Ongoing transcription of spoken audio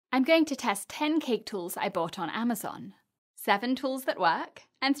I'm going to test 10 cake tools I bought on Amazon. 7 tools that work,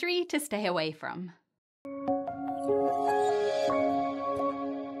 and 3 to stay away from.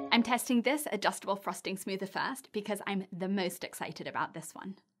 I'm testing this adjustable frosting smoother first because I'm the most excited about this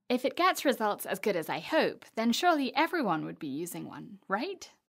one. If it gets results as good as I hope, then surely everyone would be using one,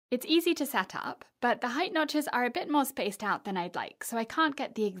 right? It's easy to set up, but the height notches are a bit more spaced out than I'd like, so I can't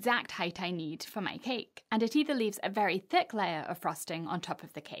get the exact height I need for my cake, and it either leaves a very thick layer of frosting on top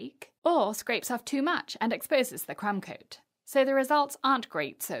of the cake, or scrapes off too much and exposes the crumb coat. So the results aren't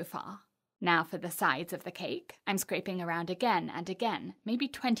great so far. Now for the sides of the cake, I'm scraping around again and again, maybe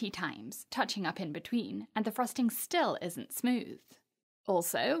 20 times, touching up in between, and the frosting still isn't smooth.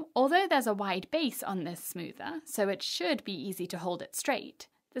 Also, although there's a wide base on this smoother, so it should be easy to hold it straight,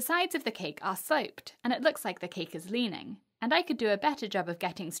 the sides of the cake are sloped, and it looks like the cake is leaning, and I could do a better job of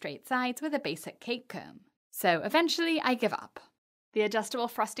getting straight sides with a basic cake comb. So eventually I give up. The adjustable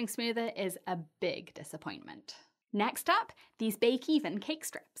frosting smoother is a big disappointment. Next up, these bake-even cake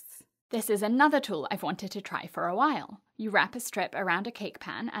strips. This is another tool I've wanted to try for a while. You wrap a strip around a cake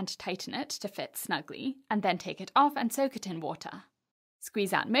pan and tighten it to fit snugly, and then take it off and soak it in water.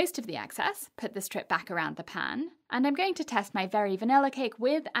 Squeeze out most of the excess, put the strip back around the pan, and I'm going to test my very vanilla cake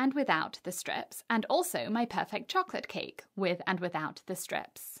with and without the strips, and also my perfect chocolate cake with and without the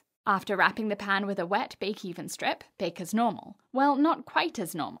strips. After wrapping the pan with a wet bake-even strip, bake as normal. Well, not quite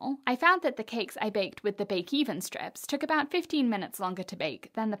as normal. I found that the cakes I baked with the bake-even strips took about 15 minutes longer to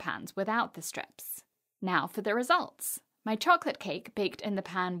bake than the pans without the strips. Now for the results. My chocolate cake baked in the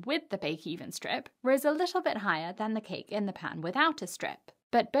pan with the bake-even strip rose a little bit higher than the cake in the pan without a strip,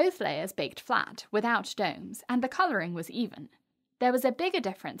 but both layers baked flat, without domes, and the colouring was even. There was a bigger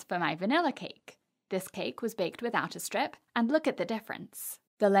difference for my vanilla cake. This cake was baked without a strip, and look at the difference.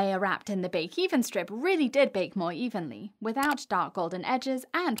 The layer wrapped in the bake-even strip really did bake more evenly, without dark golden edges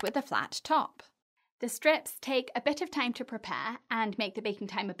and with a flat top. The strips take a bit of time to prepare and make the baking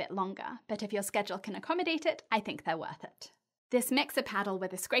time a bit longer, but if your schedule can accommodate it, I think they're worth it. This mixer paddle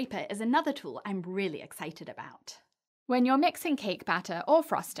with a scraper is another tool I'm really excited about. When you're mixing cake batter or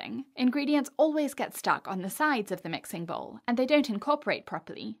frosting, ingredients always get stuck on the sides of the mixing bowl and they don't incorporate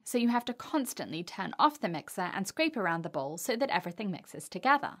properly, so you have to constantly turn off the mixer and scrape around the bowl so that everything mixes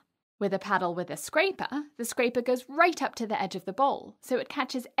together. With a paddle with a scraper, the scraper goes right up to the edge of the bowl, so it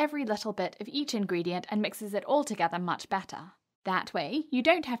catches every little bit of each ingredient and mixes it all together much better. That way, you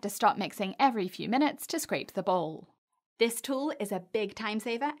don't have to stop mixing every few minutes to scrape the bowl. This tool is a big time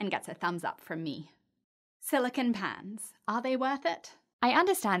saver and gets a thumbs up from me. Silicone pans. Are they worth it? I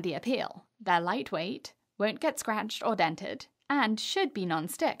understand the appeal. They're lightweight, won't get scratched or dented, and should be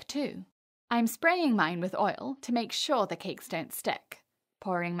non-stick too. I'm spraying mine with oil to make sure the cakes don't stick.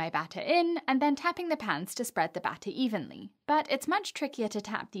 Pouring my batter in and then tapping the pans to spread the batter evenly. But it's much trickier to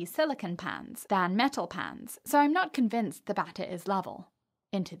tap these silicone pans than metal pans, so I'm not convinced the batter is level.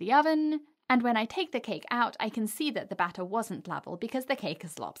 Into the oven, and when I take the cake out, I can see that the batter wasn't level because the cake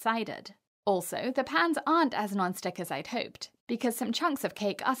is lopsided. Also, the pans aren't as non-stick as I'd hoped, because some chunks of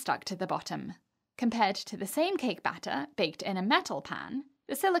cake are stuck to the bottom. Compared to the same cake batter baked in a metal pan,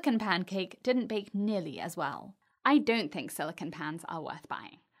 the silicone pan cake didn't bake nearly as well. I don't think silicone pans are worth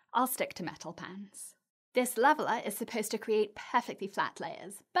buying. I'll stick to metal pans. This leveler is supposed to create perfectly flat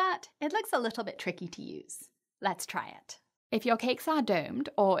layers, but it looks a little bit tricky to use. Let's try it. If your cakes are domed,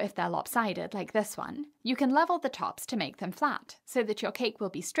 or if they're lopsided like this one, you can level the tops to make them flat, so that your cake will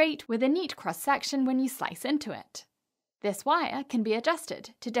be straight with a neat cross-section when you slice into it. This wire can be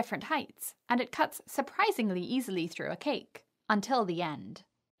adjusted to different heights, and it cuts surprisingly easily through a cake, until the end.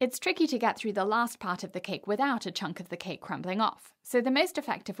 It's tricky to get through the last part of the cake without a chunk of the cake crumbling off, so the most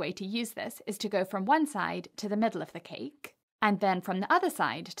effective way to use this is to go from one side to the middle of the cake, and then from the other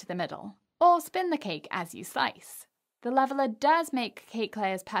side to the middle, or spin the cake as you slice. The leveler does make cake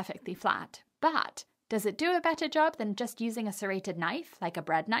layers perfectly flat, but does it do a better job than just using a serrated knife, like a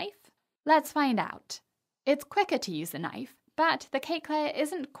bread knife? Let's find out. It's quicker to use a knife, but the cake layer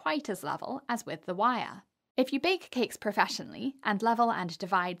isn't quite as level as with the wire. If you bake cakes professionally and level and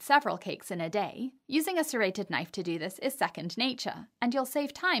divide several cakes in a day, using a serrated knife to do this is second nature, and you'll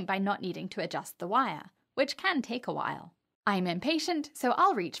save time by not needing to adjust the wire, which can take a while. I'm impatient, so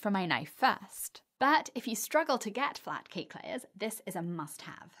I'll reach for my knife first. But if you struggle to get flat cake layers, this is a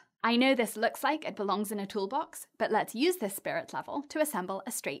must-have. I know this looks like it belongs in a toolbox, but let's use this spirit level to assemble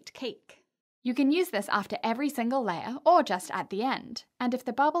a straight cake. You can use this after every single layer or just at the end, and if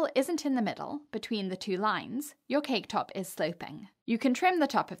the bubble isn't in the middle, between the two lines, your cake top is sloping. You can trim the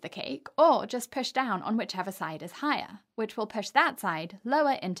top of the cake or just push down on whichever side is higher, which will push that side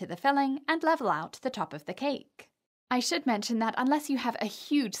lower into the filling and level out the top of the cake. I should mention that unless you have a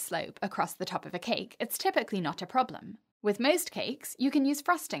huge slope across the top of a cake, it's typically not a problem. With most cakes, you can use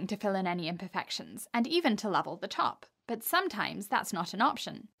frosting to fill in any imperfections, and even to level the top. But sometimes that's not an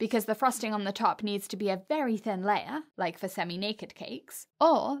option, because the frosting on the top needs to be a very thin layer, like for semi-naked cakes,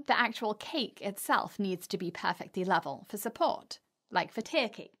 or the actual cake itself needs to be perfectly level for support, like for tier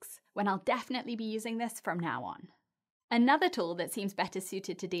cakes, when I'll definitely be using this from now on. Another tool that seems better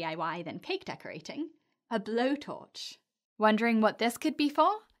suited to DIY than cake decorating: a blowtorch. Wondering what this could be for?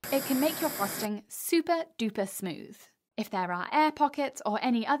 It can make your frosting super duper smooth. If there are air pockets or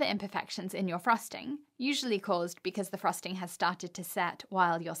any other imperfections in your frosting, usually caused because the frosting has started to set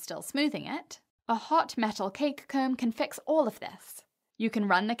while you're still smoothing it, a hot metal cake comb can fix all of this. You can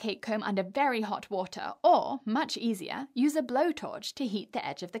run the cake comb under very hot water or, much easier, use a blowtorch to heat the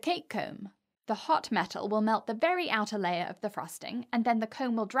edge of the cake comb. The hot metal will melt the very outer layer of the frosting, and then the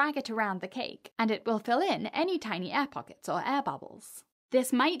comb will drag it around the cake, and it will fill in any tiny air pockets or air bubbles.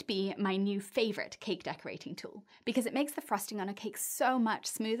 This might be my new favourite cake decorating tool, because it makes the frosting on a cake so much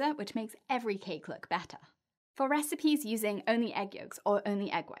smoother, which makes every cake look better. For recipes using only egg yolks or only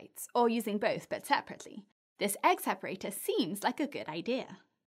egg whites, or using both but separately, this egg separator seems like a good idea.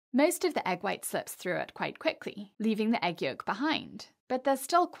 Most of the egg white slips through it quite quickly, leaving the egg yolk behind. But there's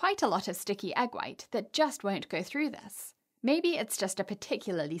still quite a lot of sticky egg white that just won't go through this. Maybe it's just a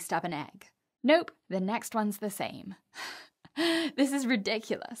particularly stubborn egg. Nope, the next one's the same. This is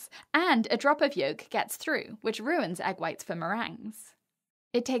ridiculous, and a drop of yolk gets through, which ruins egg whites for meringues.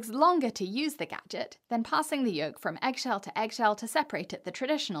 It takes longer to use the gadget than passing the yolk from eggshell to separate it the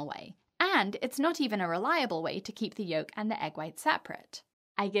traditional way, and it's not even a reliable way to keep the yolk and the egg white separate.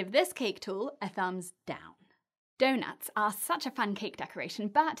 I give this cake tool a thumbs down. Donuts are such a fun cake decoration,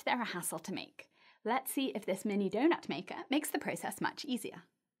 but they're a hassle to make. Let's see if this mini donut maker makes the process much easier.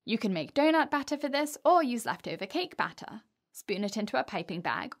 You can make donut batter for this or use leftover cake batter. Spoon it into a piping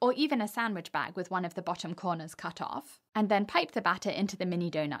bag or even a sandwich bag with one of the bottom corners cut off, and then pipe the batter into the mini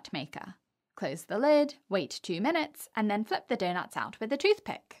donut maker. Close the lid, wait 2 minutes, and then flip the donuts out with a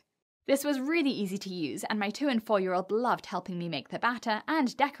toothpick. This was really easy to use, and my 2- and 4-year-old loved helping me make the batter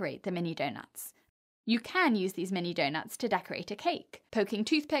and decorate the mini donuts. You can use these mini donuts to decorate a cake, poking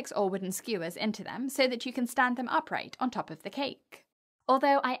toothpicks or wooden skewers into them so that you can stand them upright on top of the cake.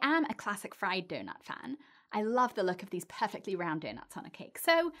 Although I am a classic fried donut fan, I love the look of these perfectly round donuts on a cake,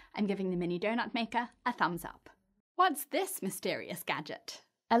 so I'm giving the mini donut maker a thumbs up. What's this mysterious gadget?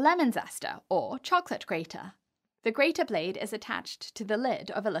 A lemon zester or chocolate grater. The grater blade is attached to the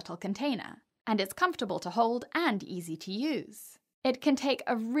lid of a little container, and it's comfortable to hold and easy to use. It can take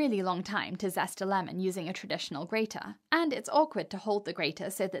a really long time to zest a lemon using a traditional grater, and it's awkward to hold the grater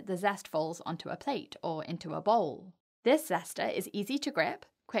so that the zest falls onto a plate or into a bowl. This zester is easy to grip,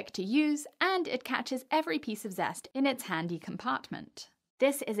 quick to use, and it catches every piece of zest in its handy compartment.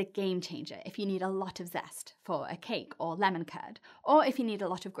 This is a game changer if you need a lot of zest for a cake or lemon curd, or if you need a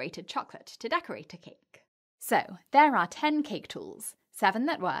lot of grated chocolate to decorate a cake. So, there are 10 cake tools, 7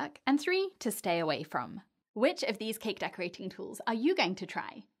 that work and 3 to stay away from. Which of these cake decorating tools are you going to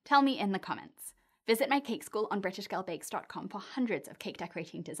try? Tell me in the comments. Visit my cake school on BritishGirlBakes.com for hundreds of cake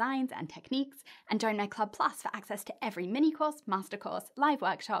decorating designs and techniques, and join my Club Plus for access to every mini course, master course, live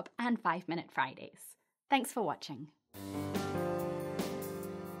workshop, and 5-Minute Fridays. Thanks for watching.